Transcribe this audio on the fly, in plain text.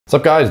What's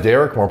up guys,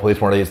 Derek,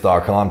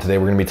 moreplace.com. Today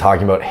we're going to be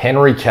talking about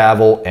Henry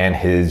Cavill and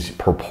his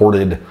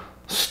purported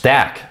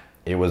stack.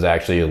 It was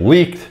actually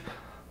leaked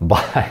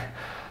by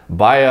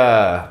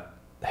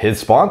his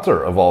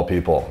sponsor of all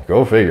people.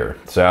 Go figure.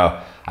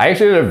 So I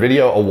actually did a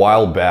video a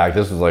while back,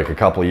 this was like a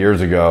couple of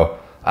years ago,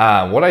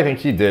 what I think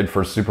he did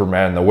for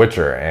Superman and The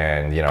Witcher.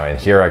 And and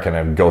here I kind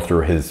of go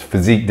through his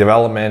physique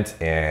development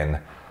and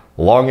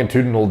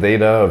longitudinal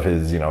data of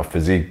his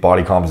physique,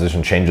 body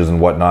composition changes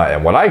and whatnot,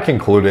 and what I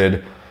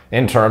concluded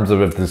in terms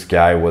of if this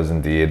guy was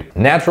indeed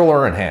natural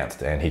or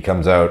enhanced. And he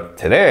comes out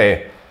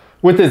today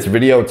with this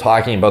video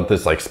talking about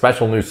this like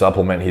special new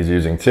supplement he's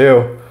using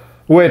too,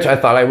 which I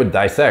thought I would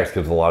dissect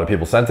because a lot of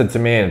people sent it to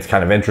me, and it's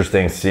kind of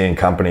interesting seeing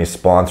companies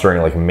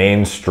sponsoring like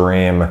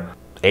mainstream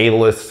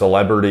A-list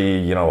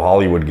celebrity,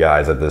 Hollywood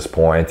guys at this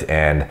point,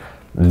 and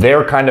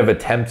their kind of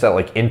attempts at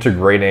like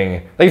integrating. I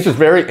think it's just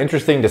very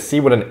interesting to see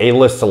what an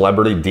A-list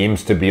celebrity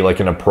deems to be like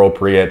an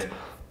appropriate,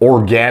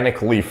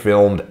 organically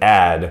filmed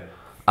ad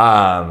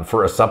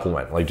for a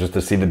supplement, like just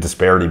to see the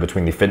disparity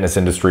between the fitness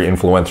industry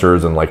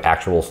influencers and like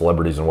actual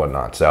celebrities and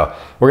whatnot. So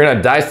we're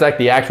gonna dissect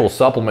the actual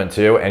supplement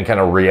too and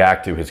kind of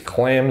react to his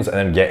claims and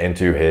then get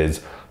into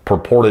his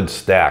purported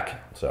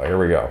stack. So here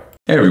we go.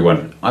 Hey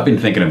everyone, I've been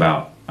thinking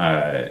about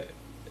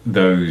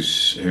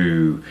those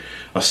who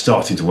are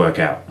starting to work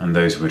out and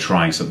those who are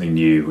trying something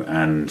new,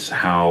 and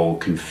how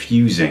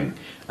confusing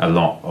a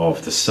lot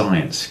of the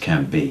science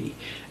can be.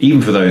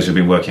 Even for those who've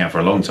been working out for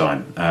a long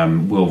time,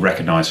 we'll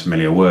recognize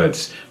familiar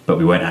words, but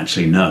we won't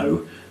actually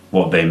know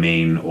what they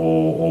mean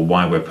or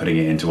why we're putting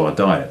it into our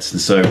diets.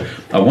 And so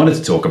I wanted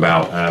to talk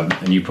about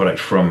a new product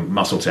from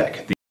Muscle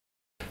Tech.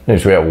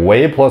 So we have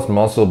Whey Plus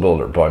Muscle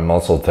Builder by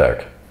Muscle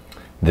Tech.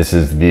 This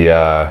is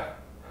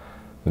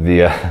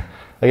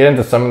I get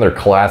into some of their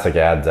classic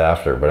ads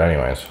after, but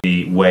anyways.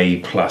 The Whey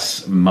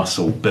Plus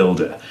Muscle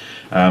Builder.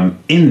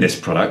 In this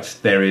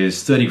product, there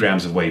is 30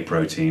 grams of whey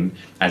protein,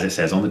 as it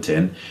says on the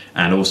tin,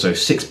 and also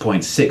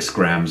 6.6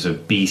 grams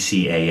of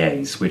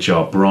BCAAs, which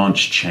are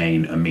branch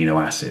chain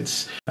amino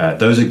acids.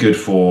 Those are good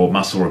for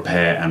muscle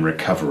repair and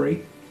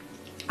recovery.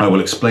 I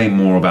will explain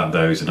more about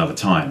those another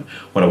time.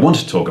 What I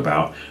wanted to talk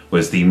about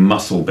was the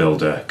muscle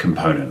builder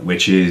component,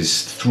 which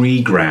is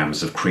 3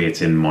 grams of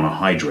creatine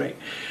monohydrate.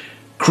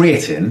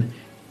 Creatine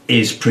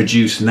is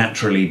produced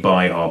naturally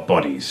by our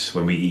bodies.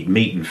 When we eat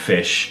meat and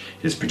fish,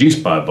 it is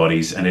produced by our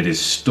bodies, and it is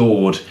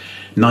stored,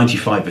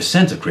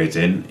 95% of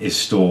creatine is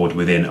stored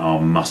within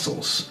our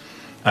muscles.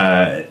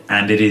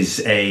 And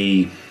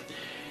it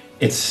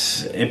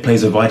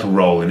plays a vital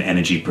role in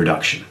energy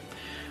production.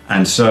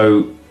 And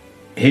so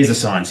here's a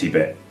sciencey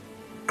bit.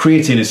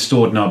 Creatine is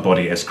stored in our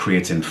body as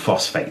creatine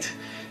phosphate,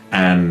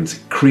 and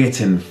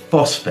creatine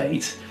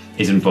phosphate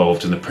is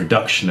involved in the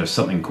production of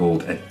something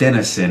called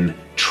adenosine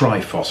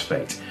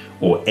triphosphate,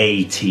 or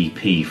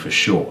ATP for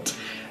short.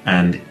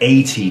 And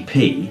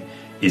ATP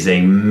is a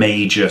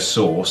major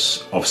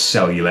source of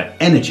cellular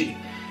energy.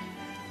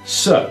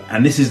 So,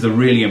 and this is the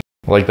really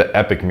like the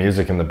epic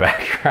music in the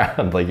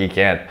background. Like you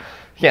can't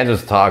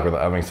just talk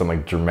without having some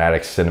like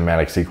dramatic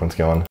cinematic sequence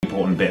going.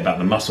 Important bit about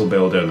the muscle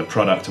builder and the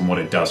product and what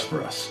it does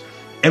for us.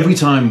 Every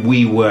time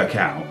we work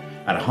out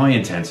at a high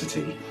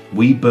intensity,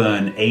 we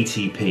burn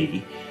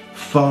ATP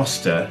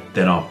faster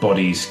than our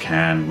bodies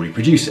can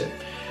reproduce it.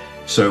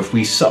 So if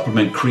we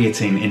supplement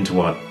creatine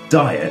into our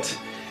diet,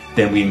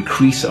 then we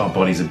increase our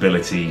body's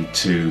ability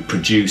to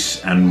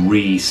produce and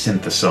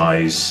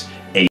re-synthesize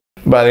ATP.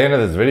 By the end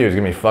of this video, he's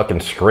gonna be fucking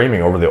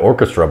screaming over the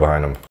orchestra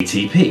behind him.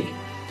 ATP.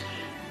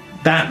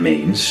 That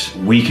means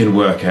we can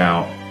work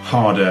out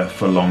harder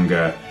for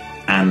longer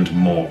and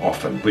more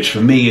often, which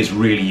for me is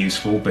really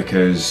useful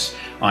because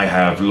I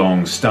have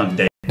long stunt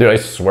days. Dude, I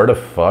swear to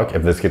fuck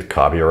if this gets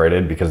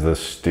copyrighted because of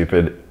this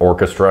stupid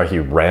orchestra he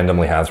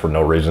randomly has for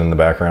no reason in the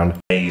background.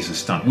 Days and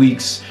stunt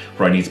weeks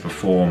where I need to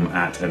perform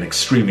at an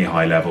extremely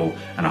high level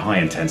and a high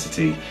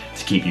intensity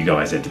to keep you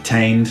guys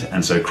entertained.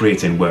 And so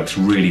creatine works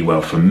really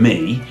well for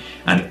me.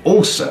 And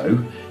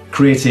also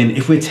creatine,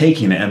 if we're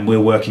taking it and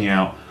we're working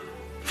out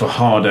for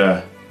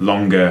harder,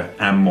 longer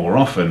and more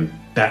often,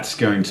 that's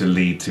going to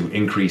lead to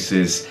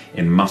increases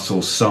in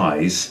muscle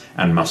size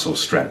and muscle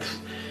strength.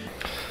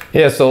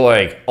 Yeah, so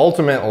like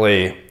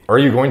ultimately, are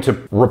you going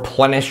to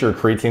replenish your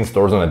creatine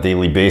stores on a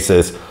daily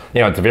basis?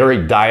 It's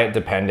very diet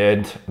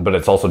dependent, but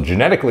it's also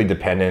genetically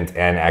dependent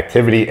and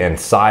activity and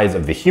size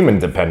of the human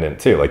dependent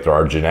too. Like there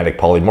are genetic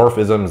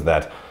polymorphisms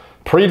that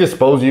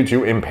predispose you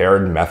to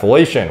impaired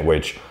methylation,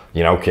 which,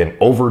 can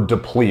over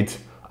deplete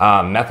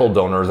methyl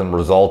donors and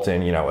result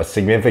in, a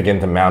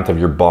significant amount of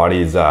your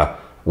body's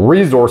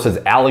resources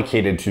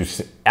allocated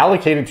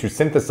to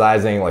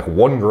synthesizing like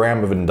 1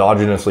 gram of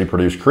endogenously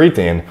produced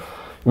creatine,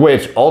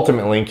 which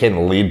ultimately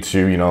can lead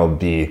to,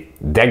 the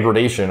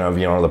degradation of,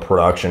 the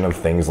production of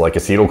things like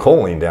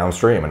acetylcholine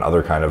downstream and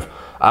other kind of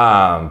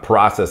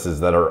processes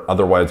that are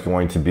otherwise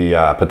going to be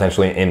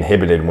potentially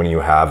inhibited when you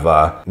have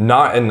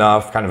not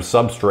enough kind of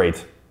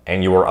substrate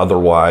and you are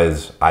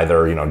otherwise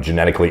either,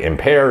 genetically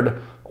impaired,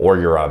 or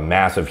you're a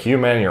massive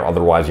human, you're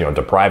otherwise,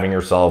 depriving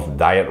yourself,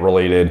 diet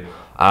related,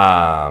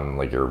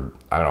 like you're,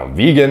 I don't know,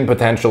 vegan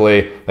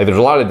potentially. Like there's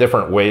a lot of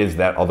different ways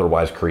that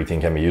otherwise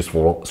creatine can be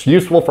useful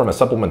from a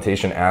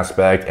supplementation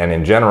aspect. And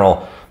in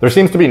general, there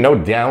seems to be no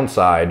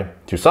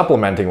downside to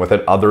supplementing with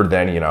it other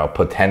than, you know,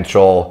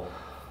 potential,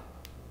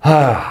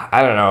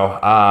 I don't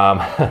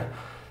know.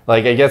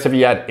 Like I guess if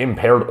you had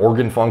impaired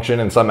organ function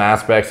in some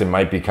aspects, it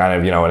might be kind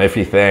of, you know, an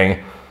iffy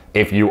thing.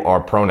 If you are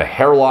prone to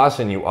hair loss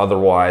and you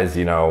otherwise,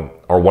 you know,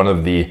 are one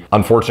of the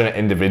unfortunate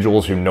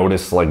individuals who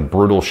notice like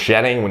brutal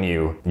shedding when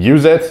you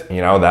use it, you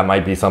know, that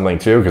might be something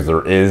too, because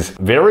there is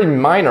very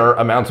minor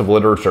amounts of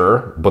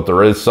literature, but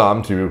there is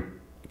some to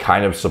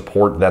kind of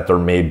support that there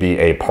may be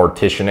a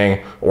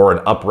partitioning or an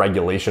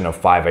upregulation of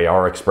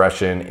 5-AR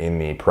expression in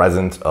the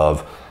presence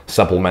of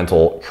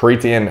supplemental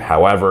creatine.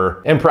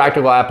 However, in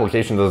practical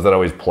application, does that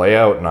always play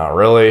out? Not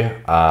really.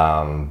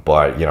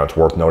 But you know, it's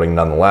worth noting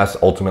nonetheless.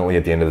 Ultimately,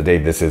 at the end of the day,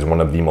 this is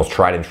one of the most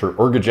tried and true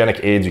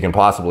ergogenic aids you can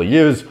possibly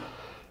use.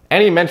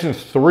 And he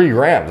mentions 3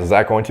 grams. Is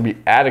that going to be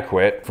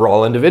adequate for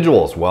all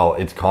individuals? Well,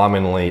 it's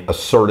commonly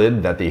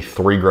asserted that the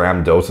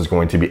 3-gram dose is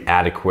going to be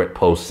adequate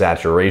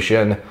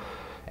post-saturation,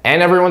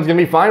 and everyone's gonna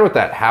be fine with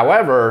that.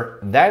 However,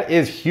 that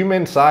is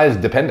human size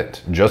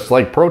dependent. Just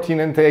like protein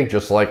intake,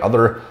 just like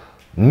other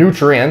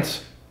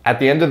nutrients, at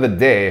the end of the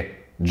day,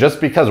 just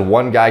because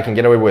one guy can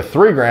get away with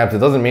 3 grams, it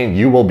doesn't mean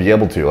you will be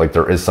able to. Like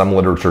there is some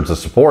literature to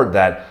support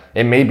that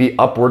it may be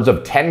upwards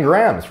of 10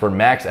 grams for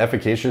max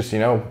efficacious, you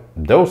know,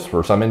 dose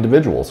for some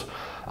individuals.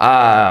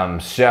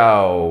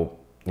 So,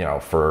 you know,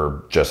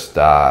 for just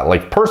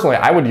like personally,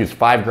 I would use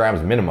 5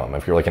 grams minimum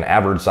if you're like an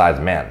average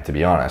sized man, to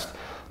be honest.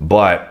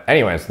 But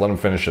anyways, let him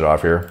finish it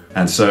off here.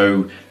 And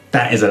so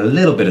that is a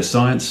little bit of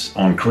science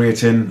on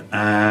creatine,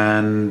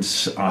 and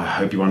I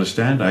hope you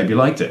understand. I hope you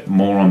liked it.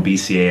 More on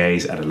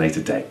BCAAs at a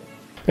later date.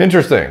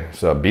 Interesting.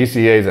 So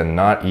BCAAs and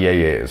not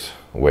EAAs,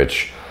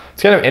 which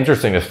it's kind of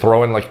interesting to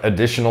throw in like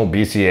additional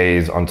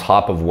BCAAs on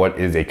top of what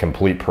is a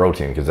complete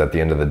protein, because at the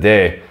end of the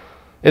day,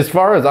 as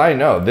far as I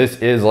know, this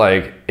is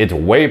like, it's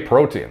whey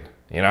protein,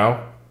 you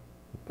know?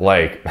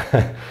 Like,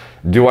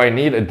 do I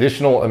need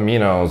additional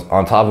aminos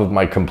on top of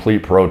my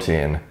complete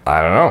protein?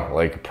 I don't know.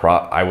 Like,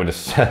 I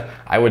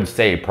would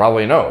say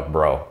probably no,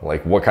 bro.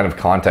 Like, what kind of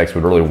context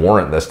would really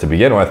warrant this to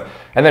begin with?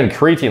 And then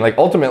creatine, like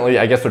ultimately,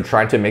 I guess they're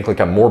trying to make like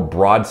a more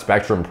broad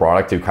spectrum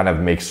product to kind of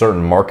make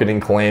certain marketing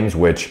claims,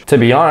 which to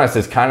be honest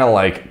is kind of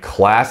like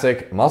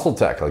classic muscle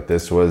tech. Like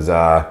this was,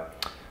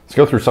 let's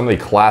go through some of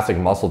the classic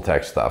muscle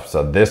tech stuff.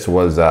 So this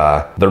was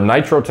their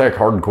Nitrotech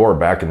hardcore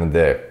back in the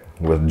day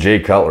with Jay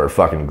Cutler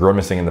fucking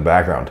grimacing in the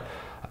background.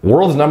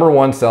 World's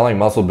 #1 selling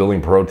muscle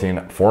building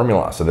protein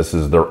formula. So this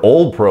is their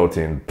old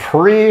protein,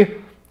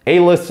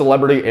 pre-A-list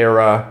celebrity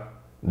era,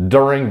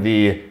 during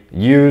the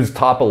use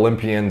top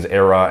Olympians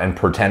era and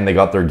pretend they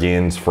got their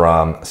gains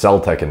from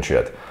Celtech and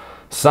shit.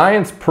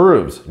 Science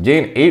proves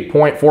gain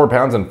 8.4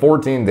 pounds in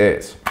 14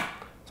 days.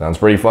 Sounds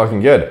pretty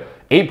fucking good.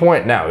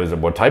 Now, is it,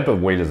 what type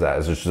of weight is that?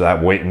 Is it just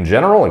that weight in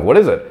general? Like what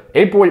is it?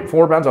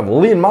 8.4 pounds of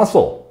lean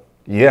muscle.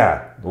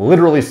 Yeah,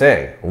 literally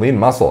saying lean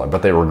muscle. I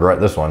bet they regret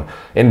this one.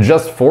 In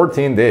just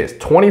 14 days,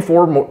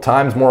 24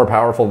 times more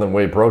powerful than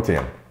whey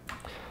protein.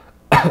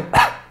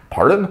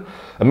 Pardon?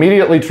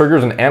 Immediately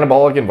triggers an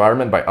anabolic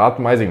environment by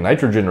optimizing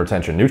nitrogen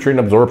retention, nutrient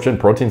absorption,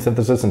 protein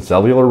synthesis, and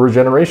cellular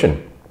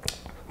regeneration.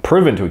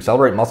 Proven to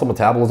accelerate muscle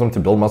metabolism to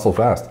build muscle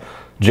fast.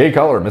 Jay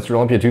Cutler, Mr.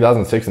 Olympia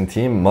 2006 and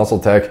Team Muscle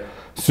Tech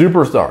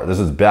superstar. This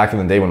is back in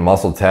the day when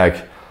Muscle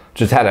Tech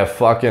just had a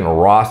fucking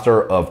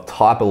roster of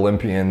top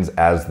Olympians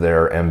as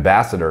their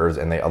ambassadors,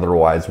 and they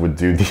otherwise would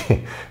do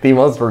the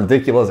most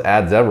ridiculous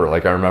ads ever.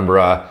 Like I remember,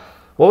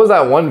 what was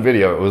that one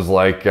video? It was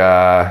like,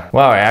 wow,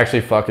 I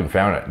actually fucking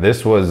found it.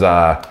 This was,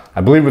 I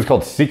believe it was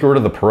called Secret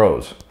of the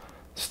Pros.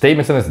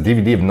 Statements in this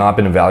DVD have not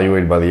been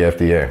evaluated by the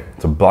FDA.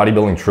 It's a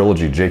bodybuilding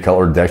trilogy, Jay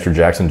Cutler, Dexter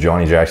Jackson,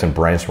 Johnny Jackson,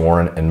 Brandon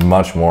Warren, and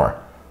much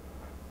more.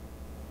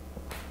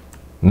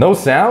 No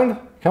sound?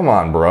 Come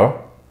on, bro.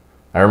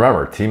 I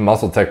remember Team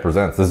Muscle Tech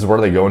presents. This is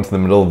where they go into the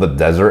middle of the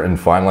desert and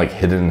find like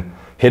hidden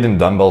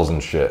dumbbells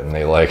and shit, and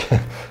they like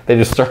they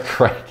just start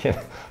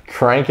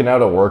cranking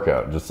out a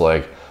workout. Just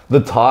like the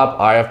top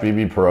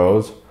IFBB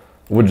pros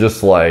would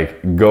just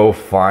like go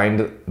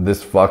find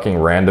this fucking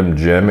random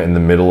gym in the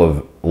middle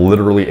of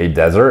literally a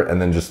desert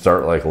and then just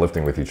start like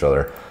lifting with each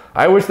other.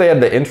 I wish they had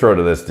the intro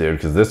to this, dude,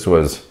 because this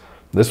was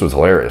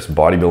hilarious.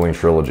 Bodybuilding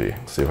trilogy.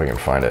 Let's see if I can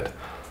find it.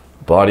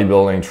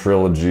 Bodybuilding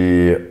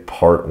Trilogy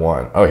Part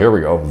 1. Oh, here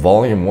we go.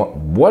 Volume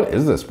 1. What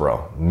is this,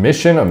 bro?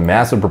 Mission of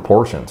Massive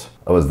Proportions.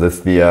 Oh, is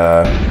this the,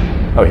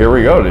 oh, here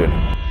we go, dude.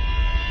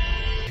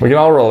 We can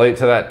all relate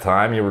to that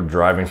time you were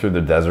driving through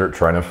the desert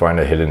trying to find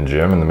a hidden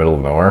gym in the middle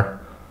of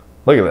nowhere.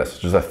 Look at this.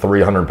 Just a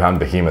 300-pound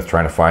behemoth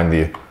trying to find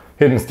the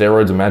hidden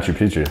steroids of Machu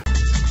Picchu.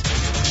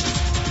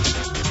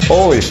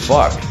 Holy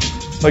fuck.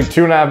 Like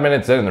 2.5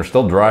 minutes in and they're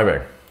still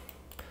driving.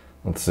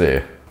 Let's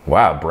see.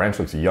 Wow, Branch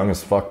looks young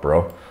as fuck,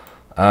 bro.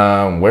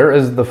 Where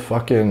is the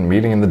fucking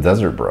meeting in the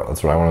desert, bro?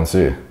 That's what I want to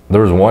see.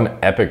 There was one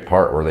epic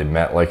part where they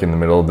met like in the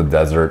middle of the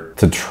desert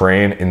to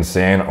train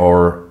insane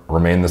or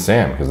remain the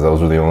same, because those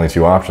were the only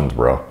 2 options,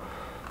 bro.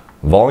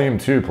 Volume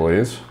 2,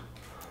 please.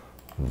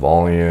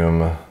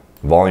 Volume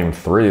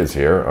 3 is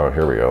here. Oh,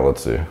 here we go.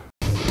 Let's see.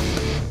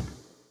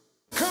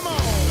 Come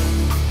on.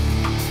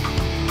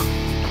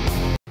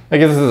 I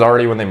guess this is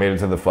already when they made it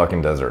to the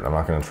fucking desert. I'm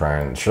not gonna try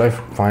and, should I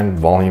find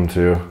volume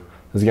 2?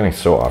 This is getting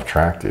so off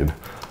track, dude.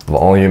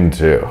 Volume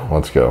 2,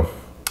 let's go.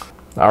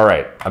 All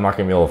right, I'm not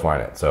gonna be able to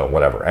find it, so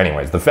whatever.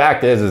 Anyways, the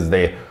fact is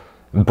they,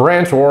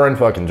 Branch Warren,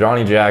 fucking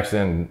Johnny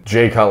Jackson,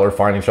 Jay Cutler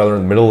find each other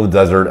in the middle of the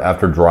desert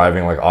after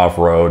driving like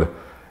off-road,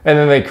 and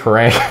then they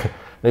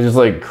they just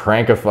like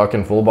crank a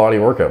fucking full body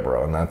workout,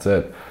 bro, and that's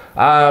it.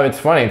 It's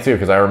funny too,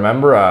 because I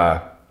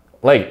remember,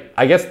 like,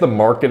 I guess the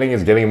marketing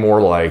is getting more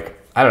like,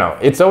 I don't know,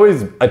 it's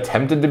always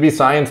attempted to be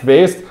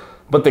science-based,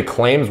 but the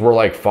claims were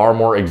like far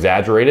more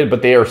exaggerated,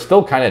 but they are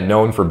still kind of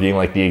known for being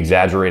like the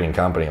exaggerating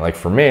company, like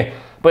for me.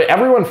 But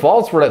everyone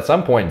falls for it at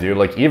some point, dude.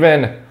 Like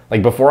even,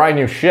 like before I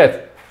knew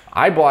shit,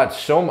 I bought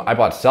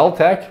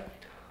Celtec.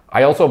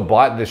 I also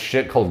bought this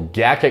shit called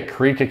Gakik,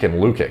 Kreekik, and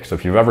Lukik. So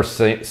if you've ever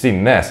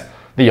seen this,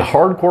 the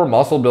hardcore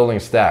muscle building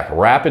stack,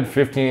 rapid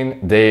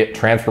 15-day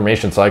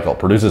transformation cycle,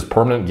 produces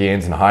permanent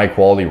gains in high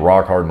quality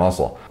rock hard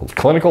muscle.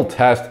 Clinical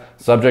test,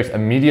 subjects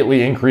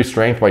immediately increase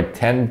strength by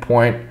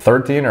 10.13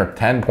 or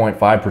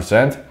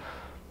 10.5%.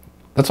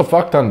 That's a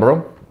fuck ton,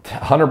 bro.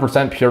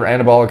 100% pure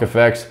anabolic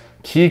effects,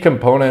 key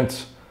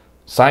components,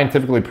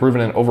 scientifically proven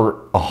in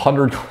over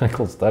 100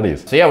 clinical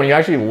studies. So yeah, when you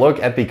actually look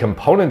at the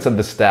components of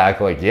the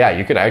stack, like yeah,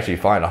 you could actually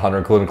find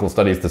 100 clinical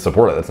studies to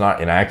support it. That's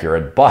not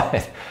inaccurate,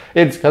 but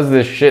it's because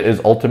this shit is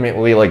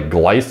ultimately like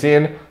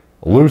glycine,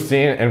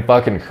 leucine, and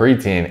fucking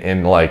creatine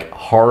in like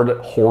hard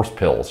horse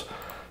pills.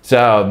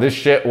 So this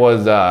shit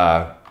was,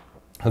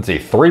 let's see,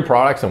 3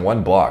 products in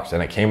 1 box,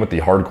 and it came with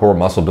the hardcore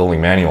muscle building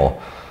manual.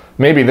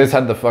 Maybe this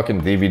had the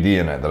fucking DVD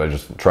in it that I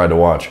just tried to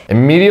watch.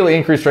 Immediately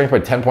increase strength by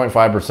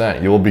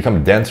 10.5%. You will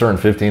become denser in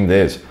 15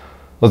 days.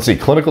 Let's see,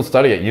 clinical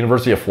study at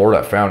University of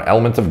Florida found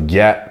elements of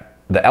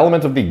the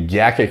element of the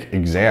Gakik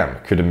exam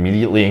could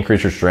immediately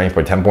increase your strength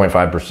by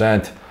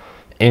 10.5%,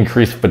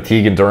 increase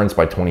fatigue endurance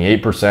by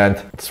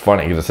 28%. It's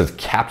funny because it says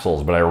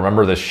capsules, but I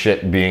remember this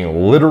shit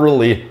being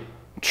literally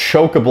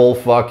chokeable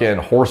fucking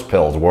horse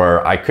pills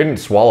where I couldn't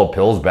swallow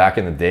pills back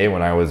in the day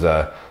when I was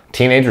a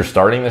teenager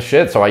starting this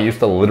shit, so I used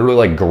to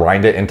literally like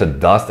grind it into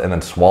dust and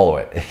then swallow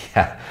it.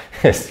 Yeah,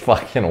 it's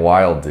fucking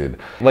wild, dude.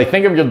 Like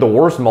think of the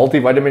worst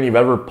multivitamin you've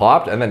ever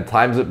popped and then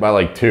times it by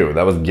like 2.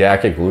 That was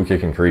Gakik,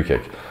 Lukik, and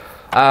Kreekik.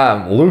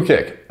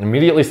 Lukik,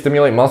 immediately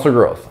stimulate muscle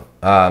growth.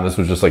 This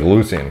was just like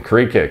leucine.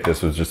 Kreekik,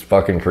 this was just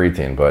fucking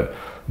creatine. But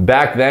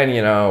back then,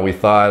 you know, we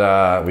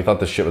thought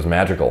this shit was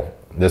magical.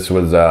 This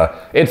was,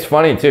 it's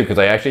funny too, because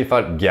I actually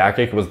thought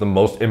Gakik was the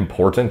most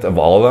important of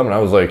all of them. And I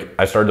was like,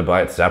 I started to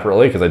buy it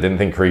separately because I didn't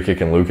think Kreekik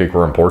and Lukik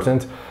were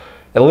important.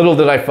 And little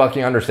did I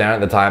fucking understand at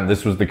the time,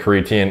 this was the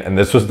creatine and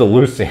this was the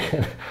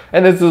leucine.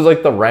 And this was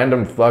like the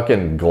random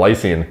fucking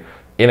glycine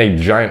in a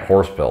giant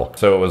horse pill.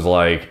 So it was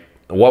like,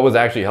 what was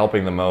actually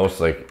helping the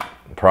most? Like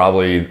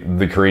probably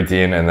the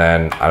creatine and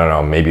then, I don't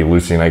know, maybe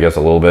leucine, I guess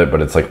a little bit,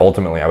 but it's like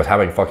ultimately I was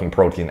having fucking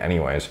protein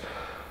anyways.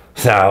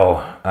 So,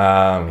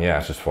 yeah,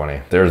 it's just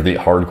funny. There's the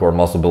hardcore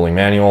muscle building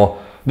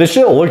manual. This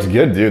shit looks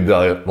good, dude.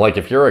 Like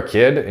if you're a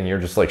kid and you're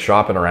just like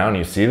shopping around and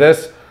you see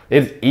this,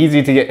 it's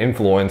easy to get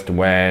influenced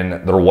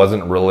when there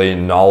wasn't really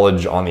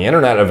knowledge on the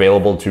internet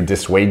available to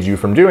dissuade you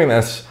from doing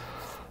this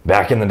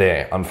back in the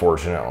day,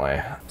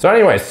 unfortunately. So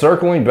anyway,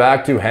 circling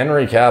back to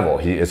Henry Cavill,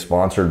 he is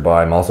sponsored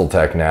by Muscle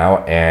Tech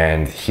now,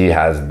 and he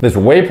has this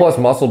Whey Plus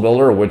Muscle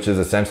Builder, which is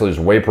essentially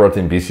just whey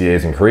protein,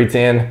 BCAAs, and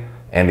creatine.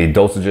 And the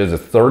dosages is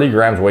 30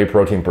 grams whey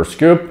protein per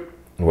scoop,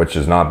 which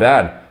is not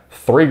bad.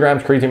 3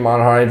 grams creatine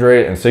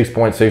monohydrate and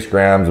 6.6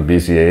 grams of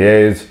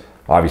BCAAs.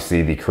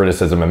 Obviously, the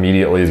criticism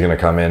immediately is going to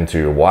come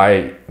into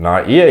why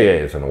not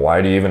EAAs and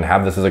why do you even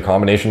have this as a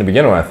combination to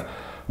begin with?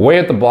 Way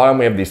at the bottom,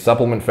 we have the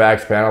supplement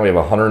facts panel. We have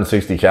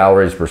 160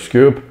 calories per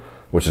scoop,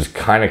 which is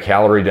kind of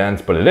calorie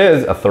dense, but it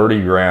is a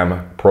 30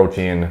 gram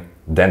protein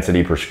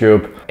density per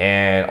scoop.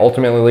 And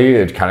ultimately,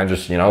 it kind of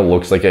just, you know,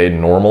 looks like a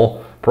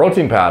normal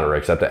protein powder,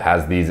 except it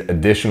has these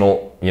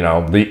additional, you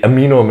know, the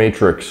amino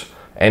matrix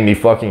and the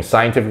fucking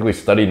scientifically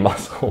studied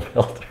muscle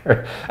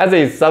builder as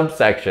a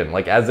subsection,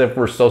 like as if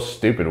we're so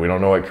stupid we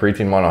don't know what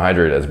creatine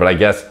monohydrate is. But I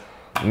guess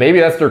maybe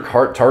that's their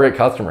target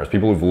customers,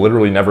 people who've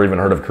literally never even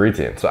heard of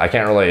creatine. So I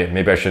can't really,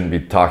 maybe I shouldn't be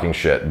talking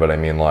shit, but I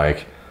mean,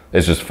 like,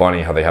 it's just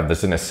funny how they have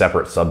this in a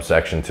separate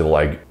subsection to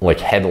like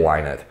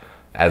headline it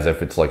as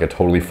if it's like a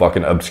totally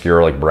fucking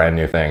obscure, like brand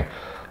new thing.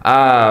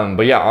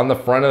 But yeah, on the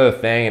front of the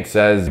thing, it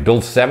says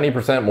build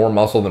 70% more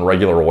muscle than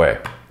regular whey.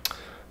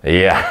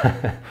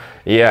 Yeah.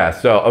 Yeah.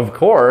 So of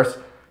course,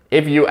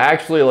 if you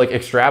actually like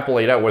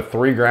extrapolate out what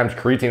 3 grams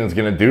creatine is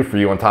going to do for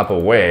you on top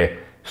of whey,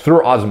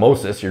 through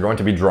osmosis, you're going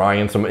to be drawing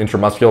in some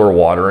intramuscular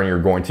water and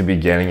you're going to be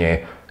getting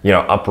a, you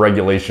know,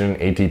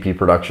 upregulation, ATP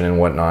production and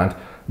whatnot.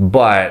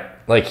 But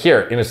like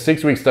here, in a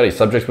 6-week study,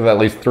 subjects with at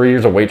least 3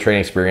 years of weight training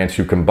experience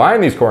who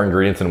combine these core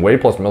ingredients in Whey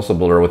Plus Muscle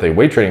Builder with a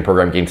weight training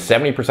program gained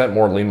 70%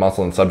 more lean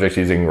muscle than subjects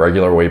using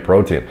regular whey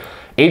protein.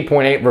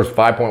 8.8 versus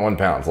 5.1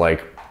 pounds.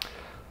 Like,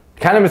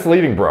 kind of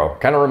misleading, bro.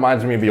 Kind of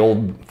reminds me of the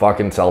old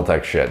fucking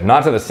Celtec shit.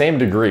 Not to the same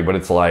degree, but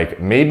it's like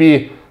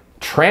maybe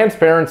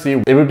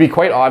transparency. It would be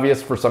quite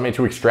obvious for somebody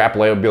to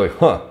extrapolate and be like,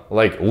 huh,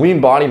 like lean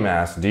body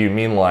mass, do you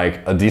mean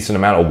like a decent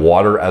amount of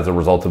water as a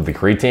result of the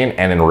creatine?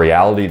 And in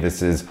reality,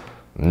 this is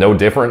no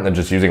different than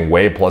just using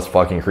whey plus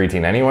fucking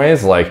creatine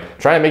anyways. Like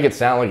trying to make it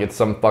sound like it's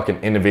some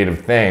fucking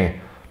innovative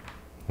thing,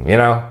 you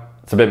know,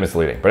 it's a bit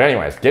misleading. But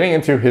anyways, getting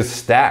into his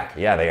stack.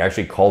 Yeah, they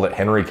actually called it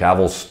Henry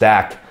Cavill's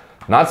stack.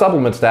 Not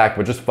supplement stack,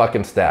 but just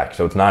fucking stack,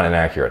 so it's not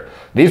inaccurate.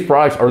 These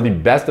products are the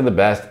best of the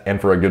best, and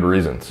for a good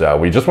reason. So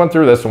we just went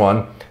through this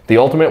one, the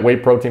ultimate whey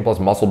protein plus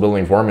muscle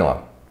building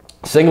formula.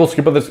 Single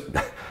scoop of this,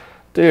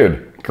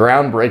 dude,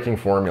 groundbreaking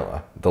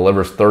formula.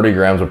 Delivers 30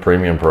 grams of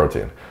premium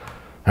protein.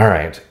 All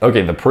right,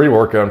 okay, the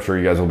pre-workout, I'm sure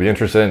you guys will be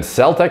interested in.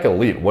 Celtec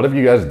Elite, what have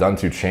you guys done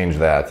to change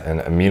that? An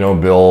amino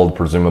build,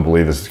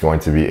 presumably this is going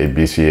to be a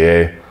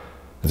BCAA.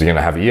 Is it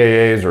gonna have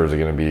EAAs or is it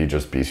gonna be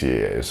just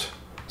BCAAs?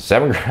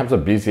 7 grams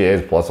of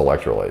BCAAs plus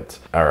electrolytes.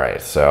 All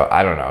right, so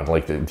I don't know.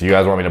 Like, do you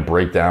guys want me to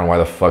break down why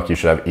the fuck you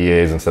should have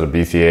EAs instead of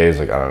BCAAs?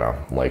 Like, I don't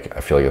know. Like, I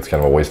feel like it's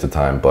kind of a waste of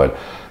time, but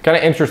kind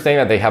of interesting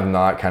that they have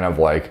not kind of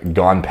like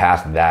gone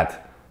past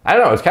that. I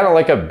don't know. It's kind of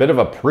like a bit of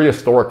a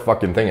prehistoric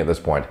fucking thing at this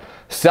point.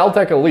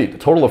 Celtec Elite, a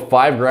total of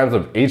 5 grams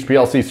of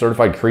HPLC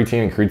certified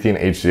creatine and creatine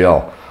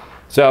HCl.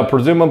 So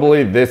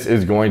presumably this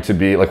is going to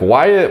be like,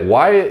 why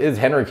is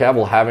Henry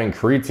Cavill having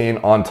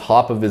creatine on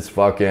top of his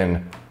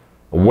fucking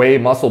whey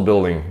muscle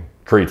building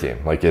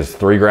creatine? Like, is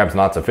 3 grams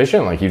not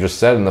sufficient? Like you just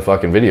said in the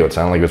fucking video, it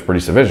sounded like it was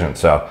pretty sufficient.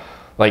 So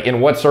like,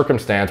 in what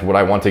circumstance would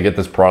I want to get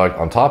this product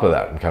on top of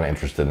that? I'm kind of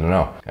interested to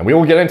know. And we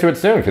will get into it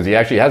soon because he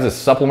actually has his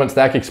supplement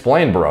stack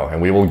explained, bro.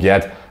 And we will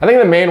get, I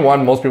think the main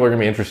one most people are gonna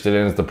be interested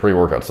in is the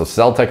pre-workout. So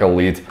Celtec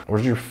Elite,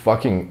 where's your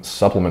fucking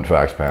supplement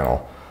facts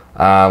panel?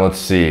 Let's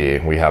see,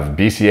 we have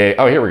BCA,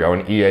 oh here we go,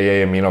 an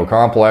EAA amino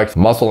complex,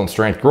 muscle and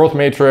strength growth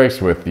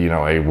matrix with, you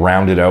know, a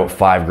rounded out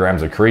 5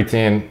 grams of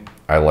creatine.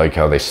 I like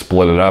how they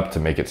split it up to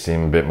make it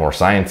seem a bit more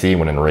sciencey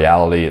when in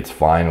reality it's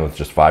fine with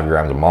just 5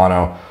 grams of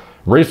mono.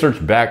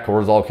 Research backed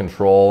cortisol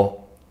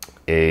control,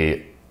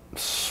 a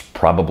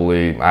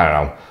probably, I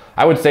don't know,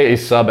 I would say a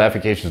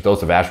sub-efficacious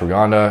dose of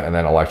ashwagandha, and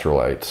then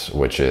electrolytes,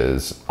 which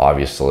is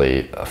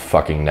obviously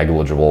fucking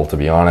negligible to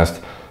be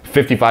honest.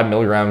 55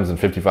 milligrams and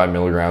 55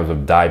 milligrams of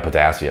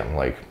dipotassium,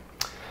 like,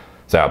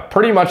 so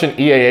pretty much an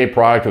EAA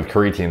product with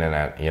creatine in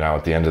it, you know,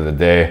 at the end of the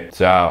day.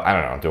 So I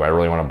don't know, do I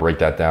really want to break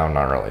that down?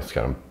 Not really, it's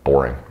kind of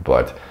boring,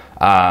 but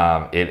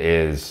it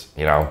is,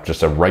 you know,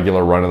 just a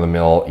regular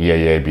run-of-the-mill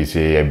EAA,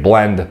 BCAA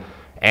blend,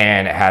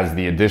 and it has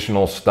the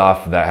additional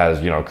stuff that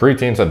has, you know,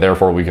 creatine, so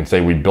therefore we can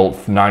say we built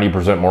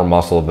 90% more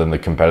muscle than the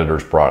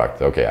competitor's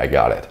product. Okay, I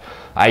got it.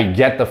 I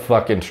get the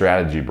fucking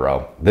strategy,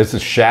 bro. This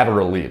is Shatter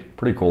Elite,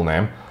 pretty cool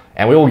name.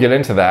 And we will get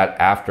into that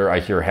after I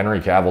hear Henry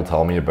Cavill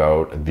tell me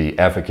about the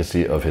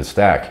efficacy of his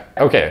stack.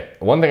 Okay,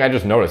 one thing I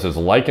just noticed is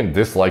like and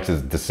dislikes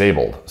is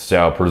disabled.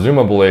 So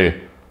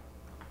presumably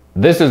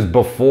this is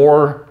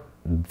before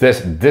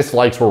this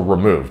dislikes were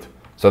removed.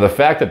 So the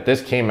fact that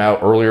this came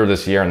out earlier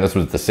this year and this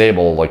was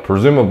disabled, like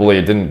presumably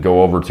it didn't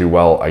go over too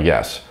well, I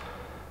guess.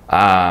 So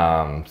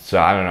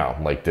I don't know,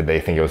 like did they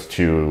think it was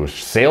too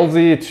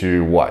salesy,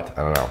 to what?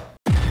 I don't know.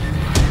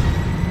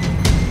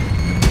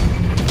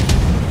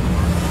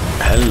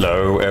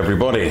 Hello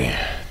everybody.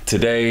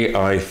 Today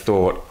I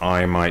thought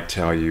I might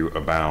tell you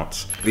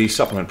about the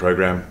supplement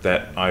program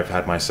that I've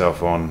had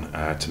myself on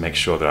to make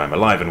sure that I'm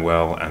alive and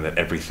well and that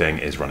everything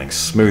is running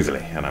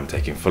smoothly and I'm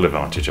taking full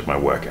advantage of my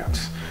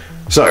workouts.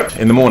 So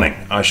in the morning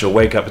I shall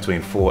wake up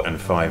between 4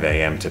 and 5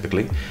 a.m.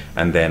 typically,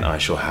 and then I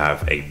shall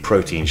have a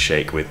protein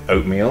shake with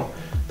oatmeal.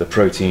 The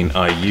protein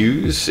I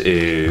use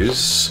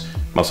is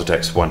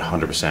Muscletech's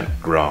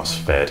 100%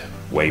 grass-fed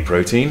whey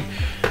protein.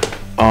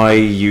 I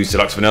use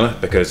deluxe vanilla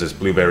because there's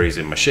blueberries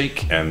in my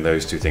shake and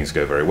those two things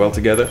go very well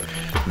together.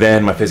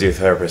 Then my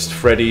physiotherapist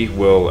Freddie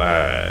will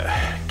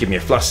give me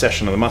a flush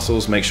session of the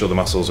muscles, make sure the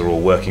muscles are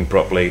all working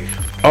properly.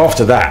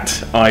 After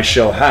that I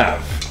shall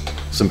have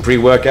some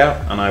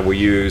pre-workout and I will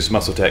use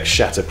Muscletech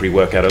Shatter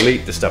Pre-Workout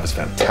Elite. This stuff is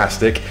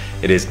fantastic.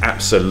 It is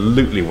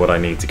absolutely what I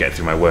need to get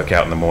through my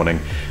workout in the morning,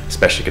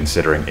 especially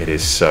considering it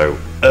is so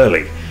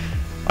early.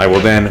 I will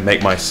then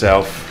make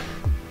myself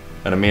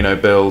an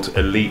amino build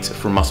elite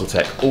from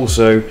Muscletech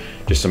also,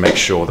 just to make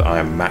sure that I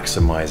am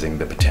maximizing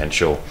the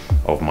potential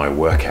of my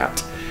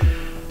workout.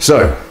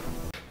 So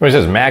when he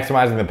says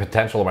maximizing the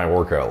potential of my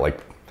workout, like,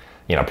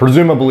 you know,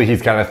 presumably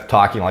he's kind of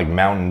talking like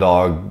Mountain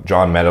Dog,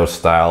 John Meadows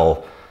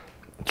style,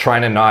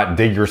 trying to not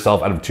dig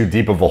yourself out of too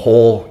deep of a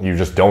hole. You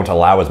just don't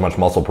allow as much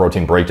muscle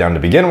protein breakdown to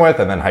begin with,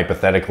 and then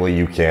hypothetically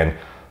you can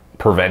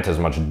prevent as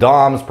much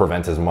DOMs,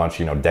 prevent as much,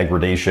 you know,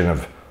 degradation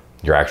of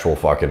your actual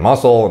fucking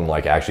muscle, and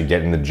like actually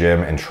get in the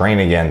gym and train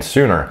again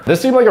sooner.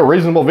 This seemed like a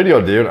reasonable video,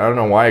 dude. I don't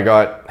know why I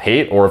got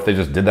hate or if they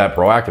just did that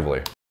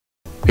proactively.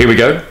 Here we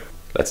go.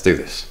 Let's do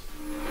this.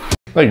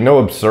 Like no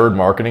absurd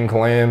marketing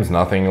claims,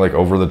 nothing like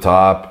over the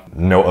top,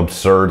 no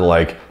absurd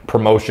like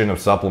promotion of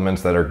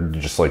supplements that are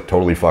just like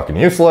totally fucking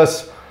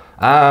useless.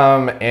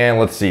 And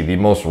let's see, the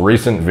most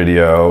recent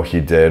video he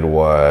did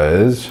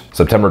was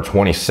September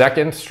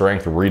 22nd,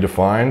 Strength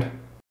Redefined.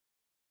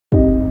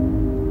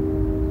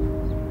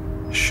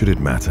 Should it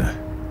matter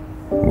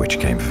which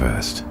came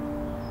first?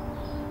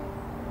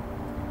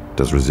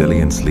 Does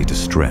resilience lead to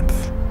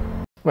strength?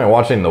 Am I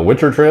watching the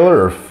Witcher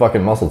trailer or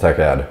fucking Muscle Tech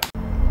ad?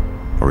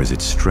 Or is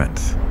it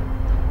strength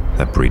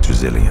that breeds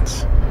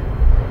resilience?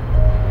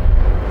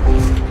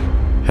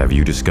 Have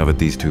you discovered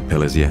these two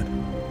pillars yet?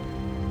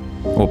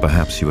 Or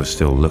perhaps you are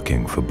still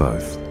looking for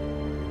both,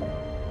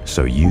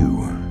 so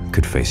you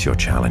could face your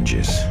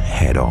challenges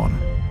head on.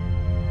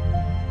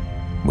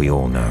 We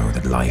all know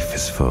that life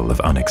is full of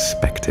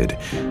unexpected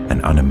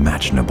and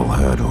unimaginable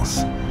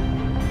hurdles.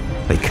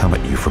 They come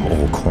at you from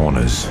all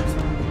corners,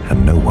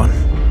 and no one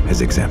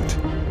is exempt.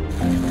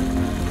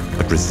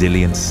 But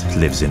resilience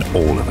lives in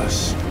all of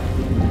us,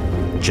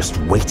 just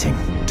waiting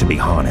to be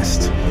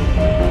harnessed.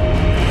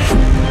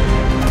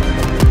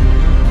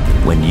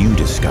 When you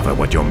discover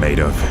what you're made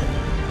of,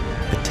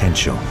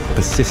 potential,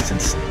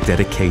 persistence,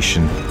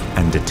 dedication,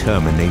 and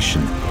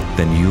determination,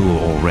 then you'll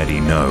already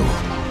know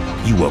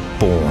you were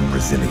born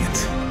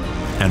resilient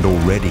and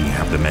already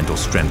have the mental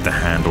strength to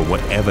handle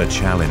whatever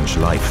challenge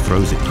life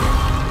throws at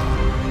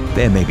you.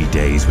 There may be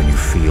days when you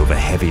feel the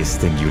heaviest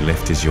thing you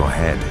lift is your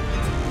head,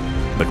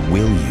 but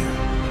will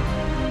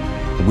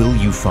you? Will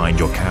you find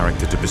your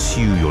character to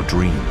pursue your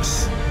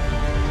dreams,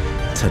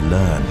 to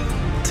learn,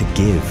 to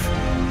give,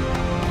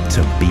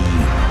 to be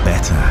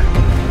better,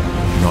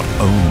 not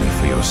only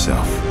for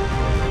yourself,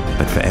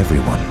 but for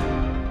everyone?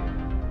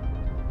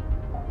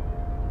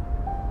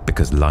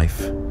 Because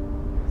life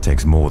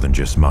takes more than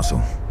just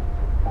muscle.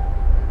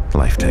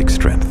 Life takes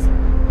strength.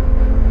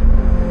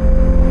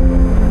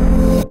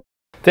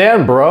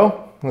 Damn,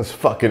 bro. This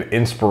fucking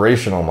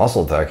inspirational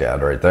Muscle Tech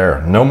ad right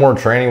there. No more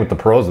training with the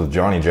pros with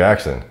Johnny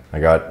Jackson.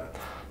 I got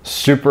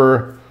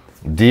super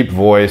deep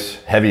voice,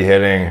 heavy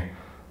hitting,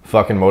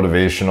 fucking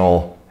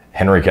motivational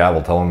Henry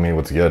Cavill telling me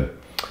what's good.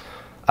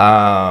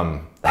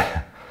 I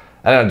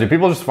don't know, do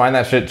people just find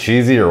that shit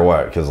cheesy or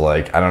what? Because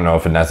like, I don't know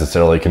if it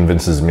necessarily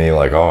convinces me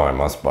like, oh, I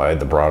must buy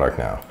the product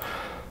now.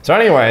 So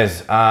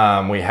anyways,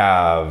 we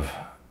have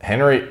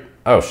Henry,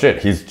 oh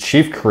shit, he's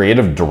chief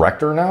creative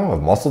director now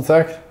of Muscle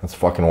Tech? That's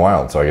fucking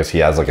wild. So I guess he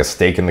has like a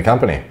stake in the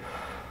company.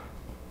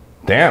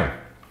 Damn.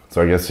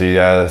 So I guess he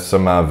has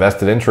some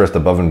vested interest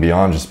above and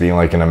beyond just being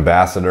like an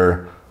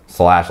ambassador /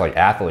 like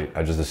athlete.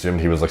 I just assumed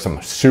he was like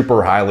some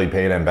super highly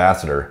paid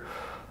ambassador.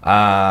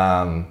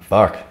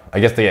 Fuck. I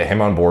guess to get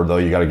him on board though,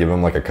 you gotta give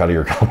him like a cut of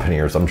your company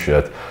or some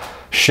shit.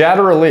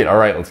 Shatter Elite. All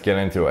right, let's get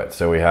into it.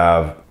 So we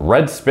have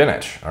red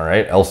spinach. All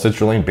right,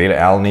 L-citrulline,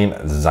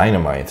 beta-alanine,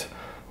 xynamite,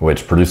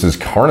 which produces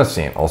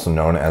carnosine, also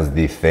known as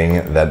the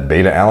thing that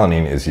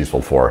beta-alanine is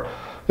useful for.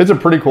 It's a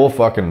pretty cool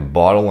fucking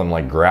bottle and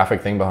like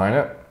graphic thing behind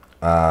it.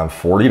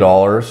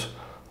 $40.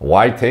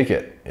 Why take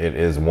it? It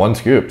is one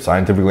scoop,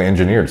 scientifically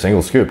engineered,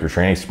 single scoop. Your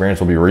training experience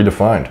will be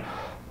redefined.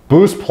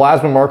 Boost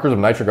plasma markers of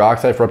nitric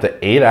oxide for up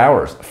to 8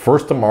 hours.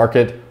 First to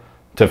market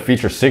to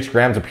feature 6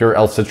 grams of pure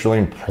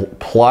L-citrulline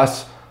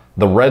plus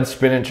the red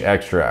spinach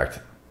extract,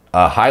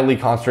 a highly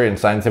concentrated and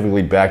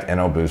scientifically backed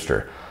NO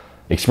booster.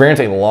 Experience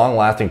a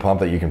long-lasting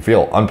pump that you can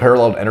feel.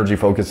 Unparalleled energy,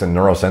 focus, and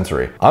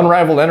neurosensory.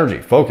 Unrivaled energy,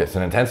 focus,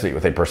 and intensity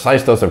with a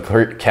precise dose of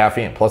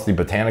caffeine plus the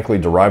botanically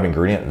derived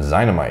ingredient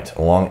xynamite,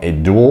 along a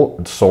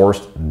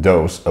dual-sourced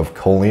dose of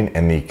choline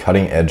and the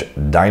cutting-edge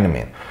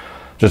dynamine.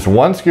 Just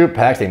one scoop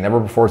packs a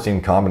never-before-seen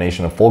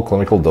combination of full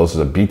clinical doses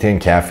of betaine,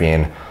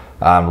 caffeine,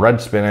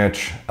 red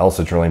spinach,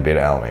 L-citrulline,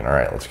 beta-alanine. All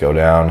right, let's go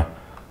down.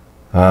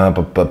 I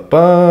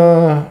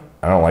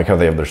don't like how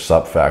they have their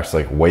sup facts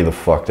like way the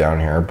fuck down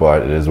here,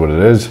 but it is what it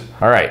is.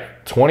 All right,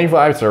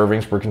 25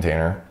 servings per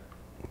container.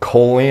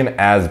 Choline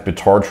as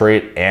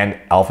bitartrate and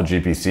alpha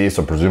GPC,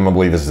 so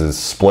presumably this is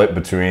split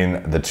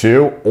between the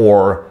two,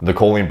 or the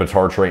choline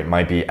bitartrate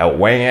might be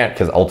outweighing it,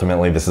 because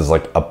ultimately this is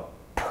like a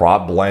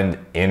prop blend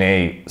in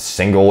a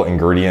single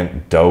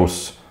ingredient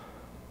dose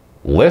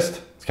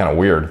list. It's kind of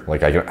weird.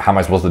 Like, how am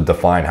I supposed to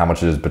define how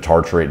much is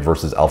bitartrate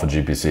versus alpha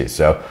GPC?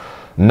 So,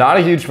 not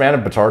a huge fan of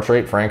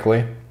bitartrate,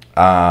 frankly,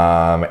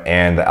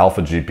 and the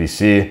alpha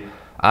GPC.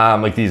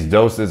 Like, these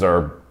doses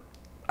are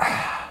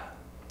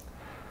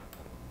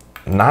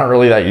not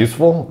really that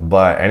useful,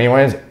 but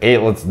anyways,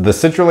 the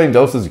citrulline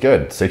dose is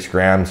good, 6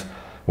 grams.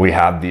 We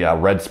have the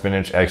red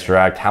spinach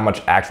extract. How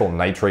much actual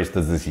nitrates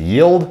does this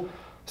yield?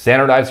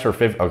 Standardized for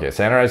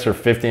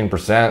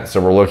 15%.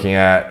 So we're looking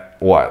at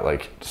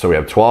what? So we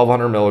have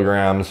 1,200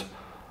 milligrams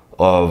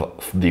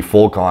of the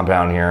full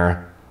compound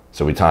here.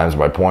 So we times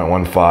by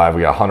 0.15,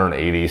 we got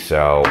 180.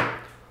 So,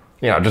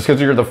 you know, just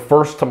because you're the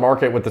first to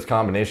market with this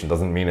combination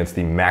doesn't mean it's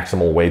the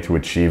maximal way to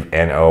achieve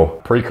NO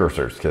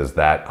precursors, because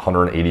that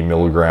 180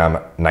 milligram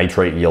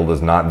nitrate yield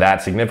is not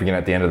that significant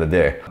at the end of the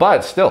day.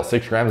 But still,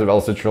 6 grams of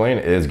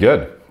L-citrulline is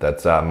good.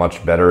 That's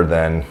much better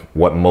than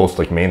what most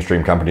like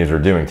mainstream companies are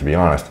doing, to be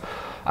honest.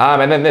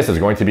 And then this is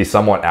going to be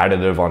somewhat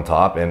additive on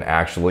top and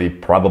actually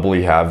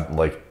probably have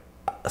like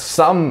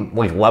some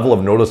like level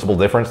of noticeable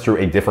difference through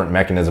a different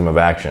mechanism of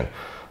action.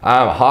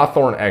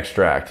 Hawthorn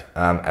extract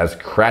as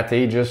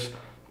Crataegus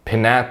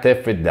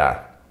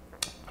pinnatifida,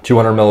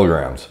 200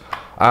 milligrams.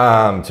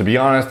 To be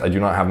honest, I do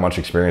not have much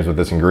experience with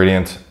this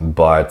ingredient,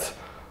 but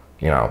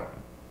you know,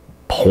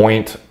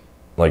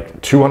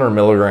 200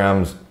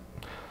 milligrams,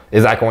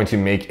 is that going to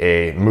make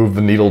a move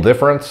the needle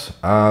difference?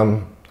 I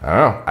don't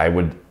know.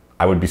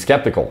 I would be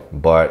skeptical,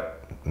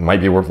 but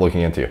might be worth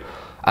looking into.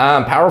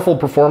 Powerful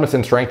performance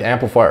and strength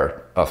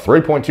amplifier,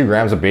 3.2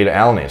 grams of beta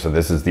alanine. So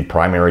this is the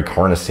primary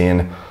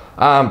carnosine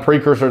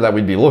precursor that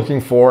we'd be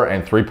looking for,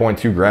 and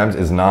 3.2 grams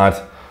is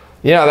not,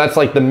 you know, that's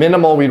like the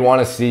minimal we'd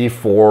want to see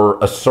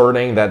for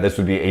asserting that this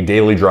would be a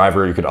daily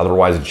driver. You could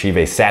otherwise achieve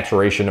a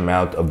saturation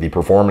amount of the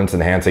performance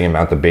enhancing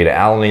amount of beta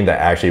alanine that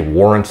actually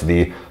warrants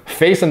the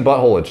face and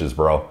butthole itches,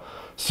 bro.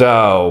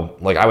 So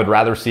like I would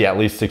rather see at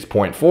least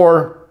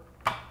 6.4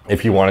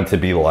 if you wanted to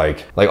be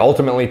like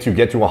ultimately to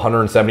get to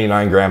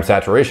 179 gram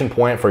saturation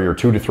point for your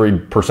 2 to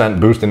 3%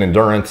 boost in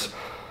endurance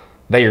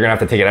that you're gonna have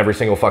to take it every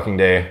single fucking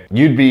day.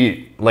 You'd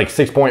be like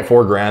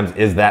 6.4 grams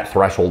is that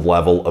threshold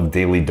level of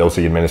daily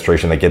dosing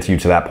administration that gets you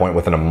to that point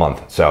within a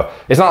month. So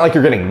it's not like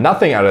you're getting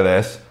nothing out of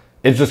this.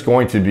 It's just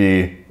going to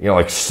be, you know,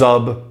 like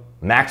sub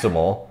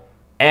maximal.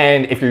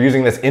 And if you're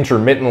using this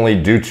intermittently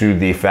due to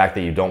the fact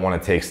that you don't want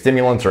to take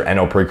stimulants or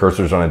NO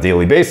precursors on a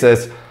daily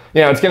basis,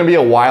 you know, it's going to be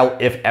a while,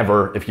 if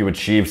ever, if you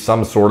achieve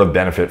some sort of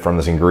benefit from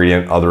this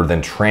ingredient other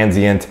than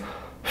transient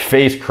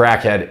face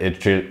crackhead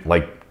itchy,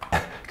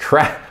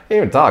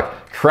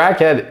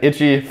 crackhead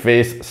itchy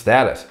face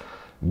status.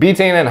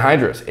 Betaine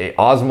anhydrous, a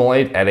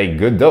osmolate at a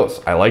good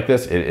dose. I like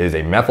this. It is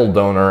a methyl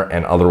donor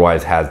and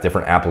otherwise has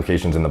different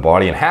applications in the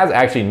body and has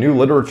actually new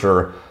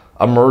literature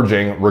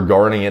emerging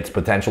regarding its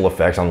potential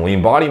effects on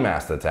lean body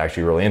mass. That's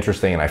actually really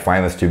interesting, and I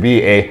find this to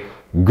be a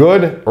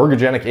good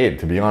ergogenic aid,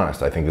 to be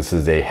honest. I think this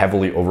is a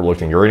heavily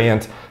overlooked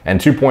ingredient,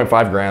 and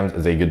 2.5 grams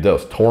is a good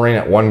dose. Taurine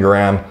at 1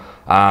 gram,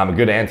 a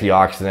good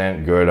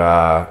antioxidant, good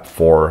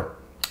for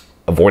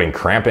avoiding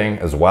cramping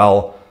as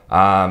well.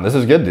 This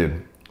is good,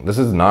 dude. This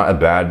is not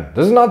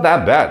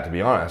that bad, to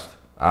be honest.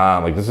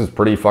 Like this is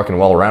pretty fucking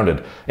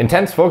well-rounded.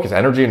 Intense focus,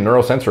 energy and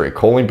neurosensory,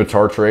 choline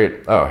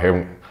bitartrate.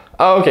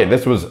 Okay,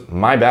 this was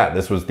my bad.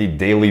 This was the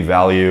daily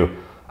value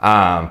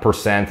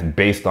percent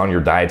based on your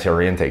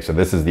dietary intake. So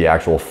this is the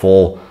actual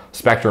full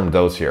spectrum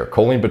dose here.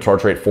 Choline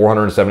bitartrate,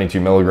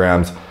 472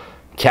 milligrams.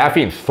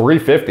 Caffeine,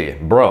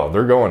 350. Bro,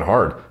 they're going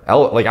hard.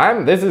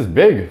 This is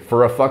big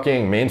for a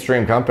fucking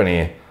mainstream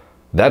company.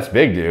 That's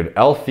big, dude.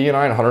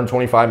 L-theanine,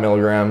 125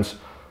 milligrams.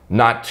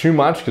 Not too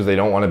much because they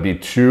don't want to be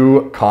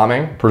too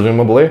calming,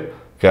 presumably.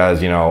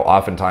 Because, you know,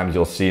 oftentimes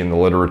you'll see in the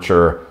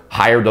literature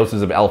higher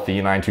doses of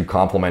L-theanine to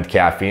complement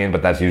caffeine,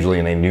 but that's usually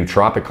in a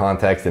nootropic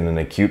context, in an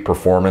acute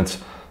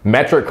performance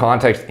metric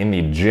context in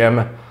the gym.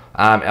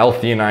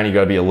 L-theanine, you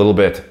got to be a little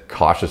bit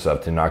cautious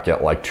of to not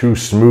get like too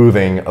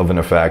smoothing of an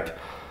effect.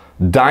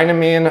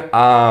 Dynamine,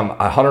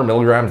 100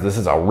 milligrams. This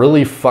is a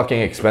really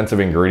fucking expensive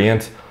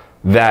ingredient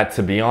that,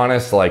 to be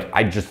honest, like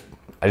I just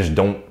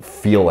don't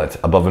feel it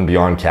above and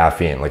beyond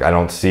caffeine. Like I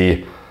don't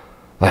see,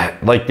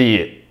 like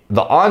the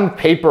on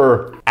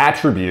paper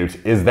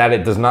attribute is that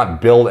it does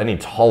not build any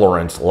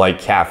tolerance like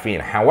caffeine.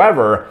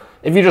 However,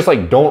 if you just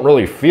like don't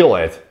really feel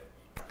it,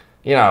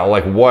 you know,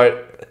 like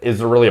what is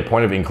there really a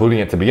point of including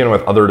it to begin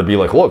with other to be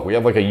like, look, we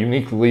have like a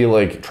uniquely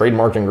like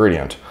trademarked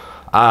ingredient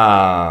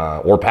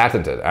or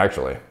patented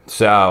actually.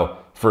 So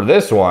for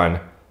this one,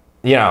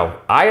 you know,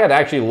 I had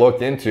actually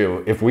looked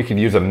into if we could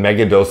use a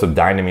mega dose of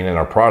dynamine in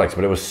our products,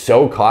 but it was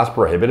so cost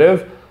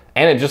prohibitive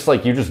and it just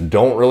like, you just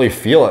don't really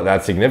feel it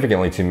that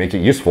significantly to make it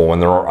useful when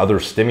there are other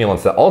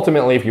stimulants that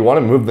ultimately, if you want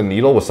to move the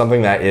needle with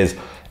something that is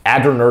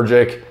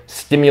adrenergic,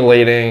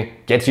 stimulating,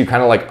 gets you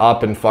kind of like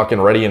up and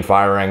fucking ready and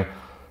firing,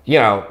 you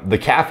know, the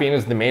caffeine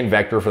is the main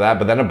vector for that.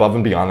 But then above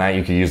and beyond that,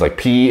 you could use like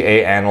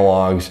PEA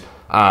analogs,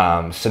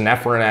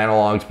 synephrine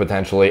analogs,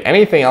 potentially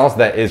anything else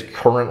that is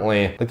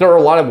currently, like there are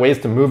a lot of ways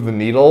to move the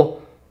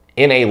needle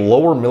in a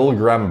lower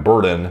milligram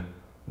burden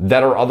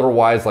that are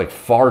otherwise like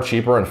far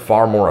cheaper and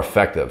far more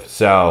effective.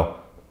 So,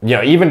 you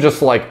know, even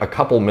just like a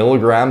couple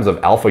milligrams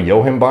of alpha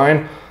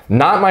yohimbine,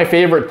 not my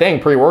favorite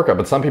thing pre-workout,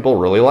 but some people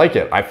really like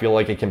it. I feel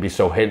like it can be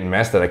so hit and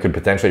miss that it could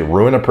potentially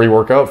ruin a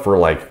pre-workout for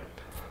like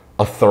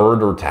a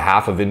third or to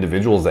half of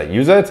individuals that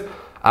use it,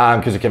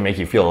 because it can make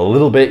you feel a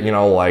little bit, you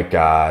know, like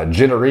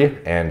jittery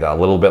and a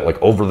little bit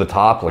like over the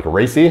top, like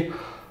racy.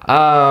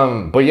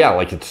 But yeah,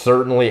 like it's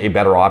certainly a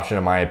better option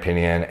in my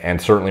opinion,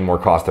 and certainly more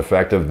cost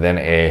effective than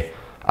a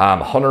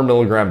 100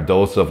 milligram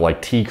dose of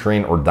like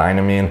T-crine or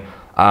dynamine.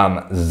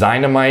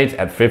 Zynamite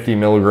at 50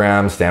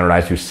 milligrams,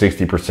 standardized to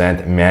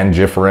 60%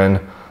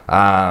 mangiferin.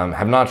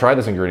 Have not tried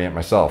this ingredient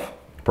myself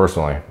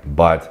personally,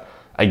 but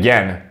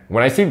again,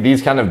 when I see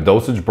these kind of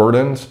dosage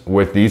burdens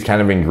with these kind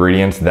of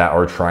ingredients that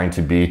are trying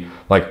to be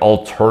like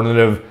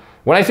alternative,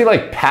 when I see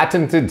like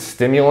patented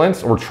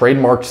stimulants or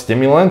trademarked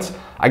stimulants,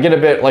 I get a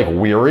bit like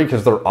weary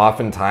because they're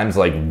oftentimes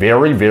like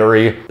very,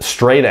 very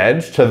straight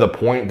edge to the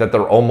point that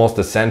they're almost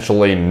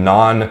essentially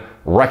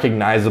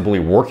recognizably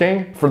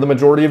working for the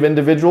majority of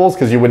individuals,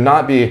 because you would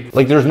not be,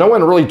 like, there's no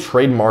one really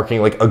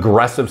trademarking like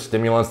aggressive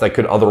stimulants that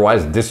could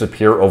otherwise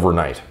disappear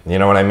overnight. You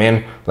know what I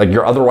mean? Like,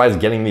 you're otherwise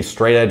getting these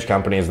straight edge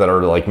companies that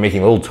are like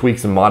making little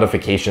tweaks and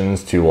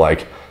modifications to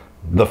like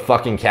the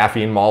fucking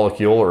caffeine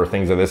molecule or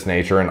things of this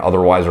nature, and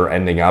otherwise are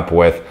ending up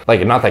with,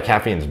 like, not that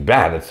caffeine's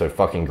bad, it's a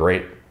fucking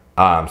great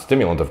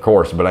stimulant, of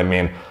course, but I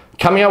mean,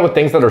 coming out with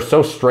things that are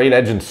so straight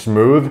edge and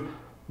smooth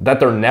that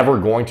they're never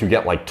going to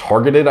get like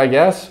targeted, I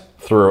guess,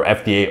 through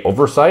FDA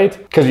oversight.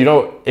 Because, you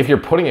know, if you're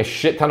putting a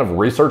shit ton of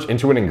research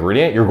into an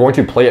ingredient, you're going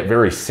to play it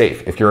very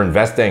safe. If you're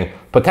investing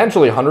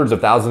potentially hundreds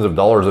of thousands of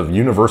dollars of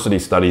university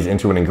studies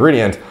into an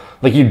ingredient,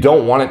 like, you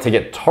don't want it to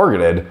get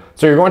targeted.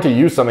 So you're going to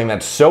use something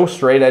that's so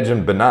straight edge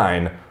and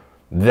benign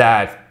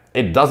that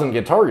it doesn't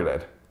get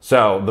targeted.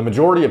 So the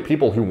majority of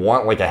people who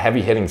want like a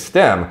heavy hitting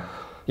stim,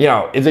 you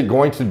know, is it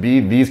going to be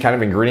these kind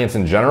of ingredients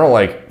in general?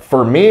 Like,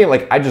 for me,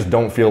 like, I just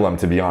don't feel them,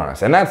 to be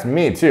honest. And that's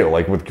me too.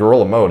 Like with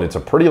Gorilla Mode, it's a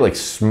pretty like,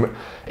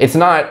 it's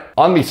not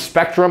on the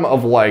spectrum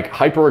of like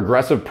hyper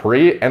aggressive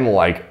pre and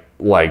like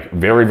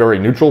very, very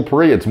neutral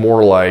pre. It's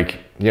more like,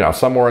 you know,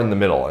 somewhere in the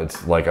middle.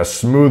 It's like a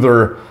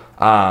smoother,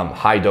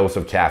 high dose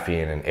of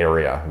caffeine and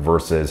area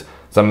versus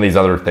some of these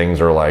other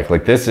things are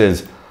like this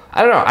is,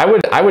 I don't know.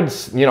 I would,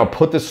 you know,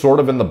 put this sort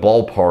of in the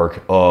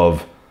ballpark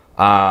of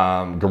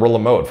Gorilla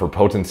Mode for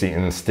potency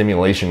in the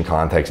stimulation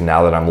context.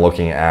 Now that I'm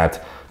looking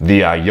at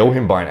the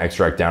yohimbine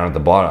extract down at the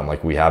bottom,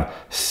 like we have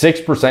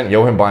 6%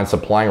 yohimbine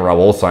supplying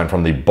ribosine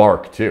from the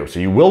bark too. So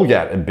you will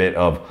get a bit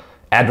of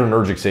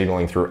adrenergic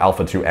signaling through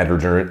alpha-2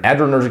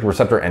 adrenergic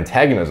receptor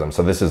antagonism.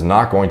 So this is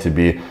not going to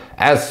be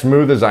as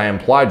smooth as I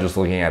implied just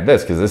looking at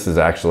this, because this is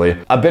actually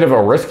a bit of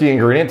a risky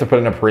ingredient to put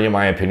in a pre, in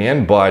my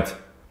opinion, but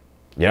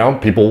you know,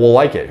 people will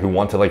like it who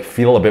want to like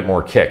feel a bit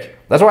more kick.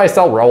 That's why I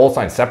sell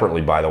ribosine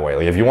separately, by the way.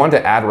 Like, if you want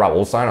to add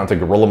ribosine onto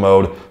Gorilla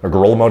Mode or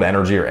Gorilla Mode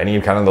Energy or any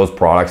kind of those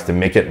products to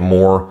make it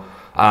more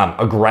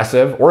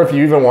aggressive, or if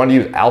you even want to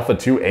use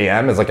Alpha-2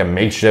 AM as like a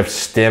makeshift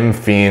stim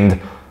fiend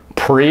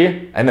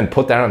pre and then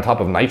put that on top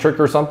of nitric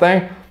or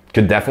something,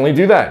 could definitely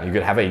do that. You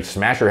could have a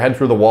smash your head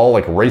through the wall,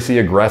 like racy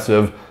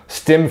aggressive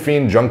stim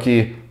fiend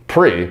junkie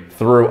pre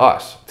through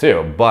us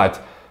too.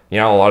 But you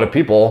know, a lot of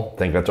people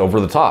think that's over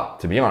the top,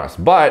 to be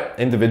honest. But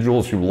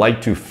individuals who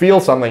like to feel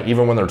something,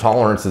 even when their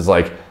tolerance is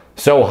like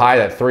so high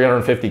that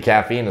 350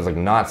 caffeine is like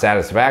not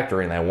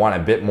satisfactory and they want a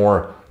bit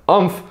more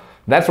oomph,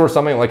 that's where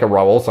something like a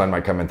ribosine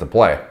might come into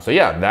play. So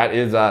yeah, that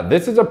is,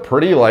 this is a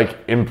pretty like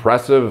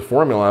impressive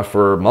formula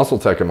for muscle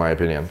tech, in my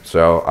opinion.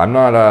 So I'm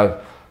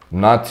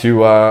not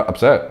too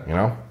upset, you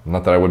know?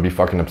 Not that I would be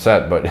fucking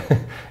upset, but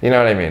you know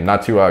what I mean?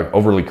 Not too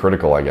overly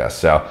critical, I guess.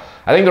 So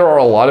I think there are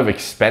a lot of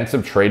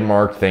expensive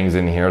trademark things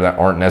in here that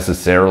aren't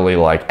necessarily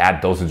like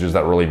at dosages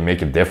that really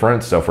make a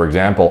difference. So for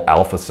example,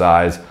 alpha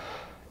size,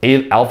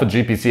 alpha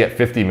GPC at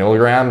 50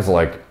 milligrams,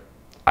 like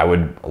I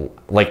would,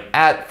 like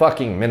at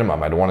fucking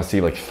minimum, I'd want to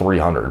see like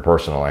 300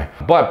 personally.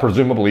 But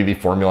presumably the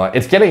formula,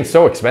 it's getting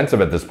so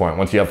expensive at this point.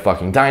 Once you have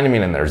fucking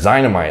dynamine in there,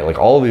 Zynamite, like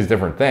all of these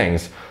different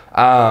things,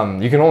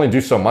 you can only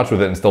do so much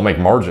with it and still make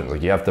margins.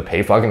 Like you have to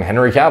pay fucking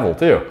Henry Cavill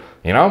too,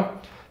 you know?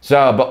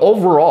 So, but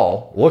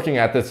overall, looking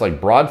at this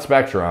like broad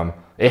spectrum,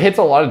 it hits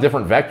a lot of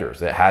different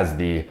vectors. It has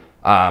the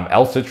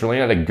L-citrulline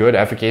at a good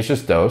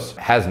efficacious dose,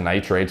 has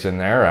nitrates in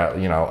there at,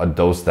 you know, a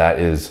dose that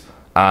is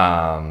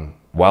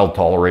well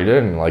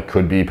tolerated and like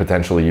could be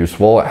potentially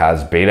useful. It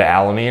has beta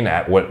alanine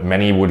at what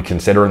many would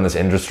consider in this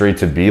industry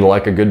to be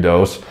like a good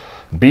dose.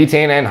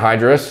 Betaine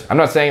anhydrous. I'm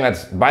not saying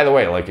that's, by the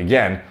way, like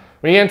again,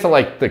 when you get into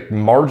like the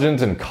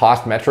margins and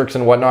cost metrics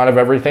and whatnot of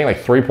everything,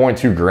 like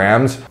 3.2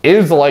 grams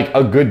is like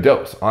a good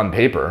dose on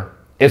paper.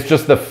 It's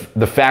just the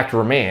fact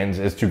remains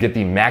is to get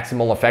the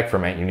maximal effect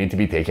from it, you need to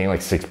be taking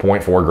like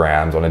 6.4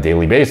 grams on a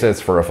daily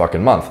basis for a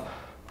fucking month.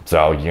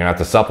 So you're gonna have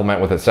to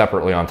supplement with it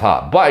separately on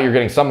top, but you're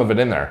getting some of it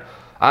in there.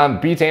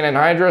 Betaine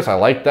anhydrous, I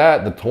like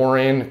that. The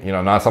taurine, you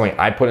know, not something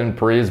I put in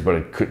pre's, but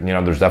it could, you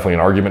know, there's definitely an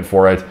argument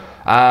for it.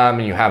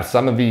 You have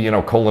some of the, you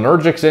know,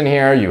 cholinergics in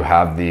here. You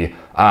have the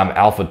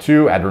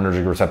alpha-2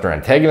 adrenergic receptor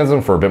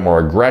antagonism for a bit more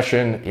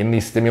aggression in the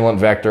stimulant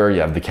vector.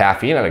 You have the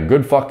caffeine at a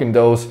good fucking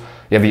dose.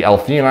 You have the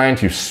L-theanine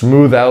to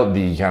smooth out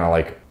the kind of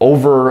like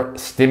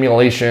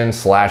over-stimulation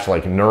slash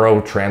like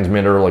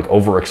neurotransmitter, like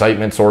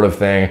overexcitement sort of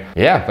thing.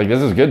 Yeah, like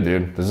this is good,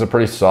 dude. This is a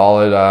pretty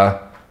solid,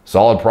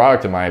 solid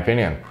product in my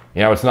opinion.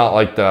 You know, it's not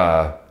like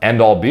the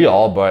end-all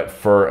be-all, but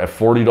for a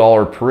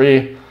 $40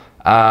 pre,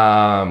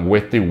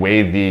 with the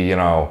way the, you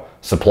know,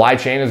 supply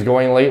chain is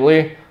going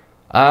lately,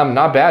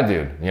 not bad,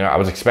 dude. You know, I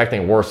was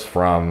expecting worse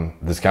from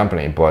this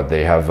company, but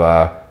they have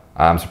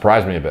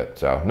surprised me a bit.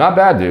 So not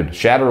bad, dude.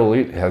 Shatter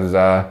Elite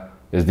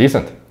is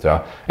decent.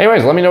 So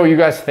anyways, let me know what you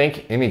guys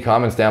think in the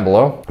comments down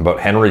below about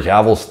Henry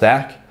Cavill's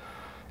stack.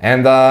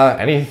 And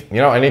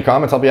any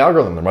comments help the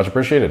algorithm. They're much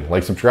appreciated.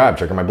 Like, subscribe,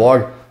 check out my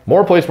blog,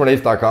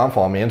 moreplates.com.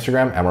 Follow me on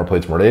Instagram at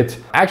moreplates.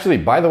 Actually,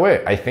 by the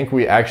way, I think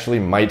we actually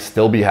might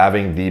still be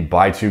having the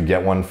buy two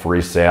get one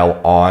free sale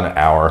on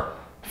our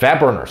fat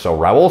burner. So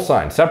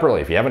ribosine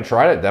separately. If you haven't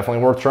tried it,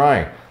 definitely worth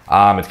trying.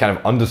 It's kind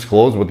of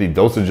undisclosed what the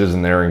dosages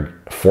in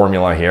there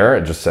formula here.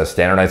 It just says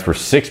standardized for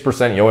 6%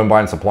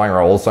 yohimbine, supplying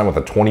raoulcine with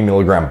a 20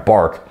 milligram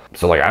bark.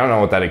 So like, I don't know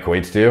what that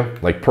equates to.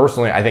 Like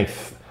personally, I think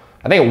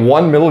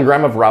 1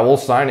 milligram of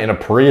raoulcine in a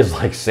pre is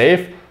like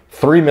safe.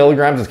 3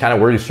 milligrams is kind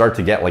of where you start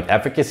to get like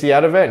efficacy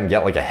out of it and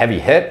get like a heavy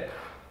hit.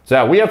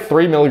 So we have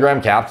 3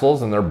 milligram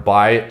capsules and they're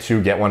buy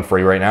 2 get 1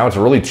 free right now. It's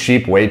a really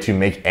cheap way to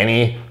make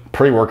any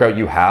pre-workout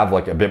you have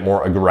like a bit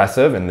more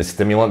aggressive in the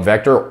stimulant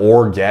vector,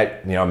 or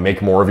get, you know, make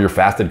more of your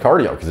fasted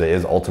cardio, because it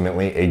is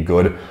ultimately a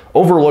good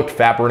overlooked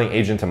fat burning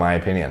agent in my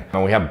opinion.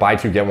 And we have buy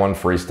 2 get 1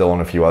 free still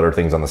and a few other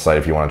things on the site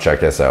if you want to check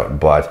this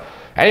out. But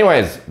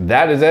anyways,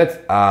 that is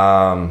it.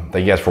 Thank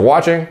you guys for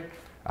watching.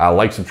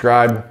 Like,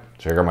 subscribe,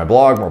 check out my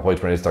blog,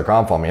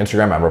 moreplates.com. Follow me on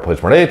Instagram at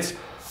moreplates.8.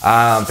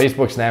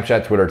 Facebook,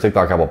 Snapchat, Twitter,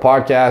 TikTok, Apple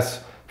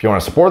Podcasts. If you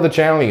want to support the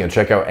channel, you can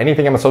check out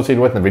anything I'm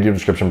associated with in the video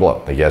description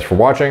below. Thank you guys for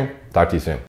watching. Talk to you soon.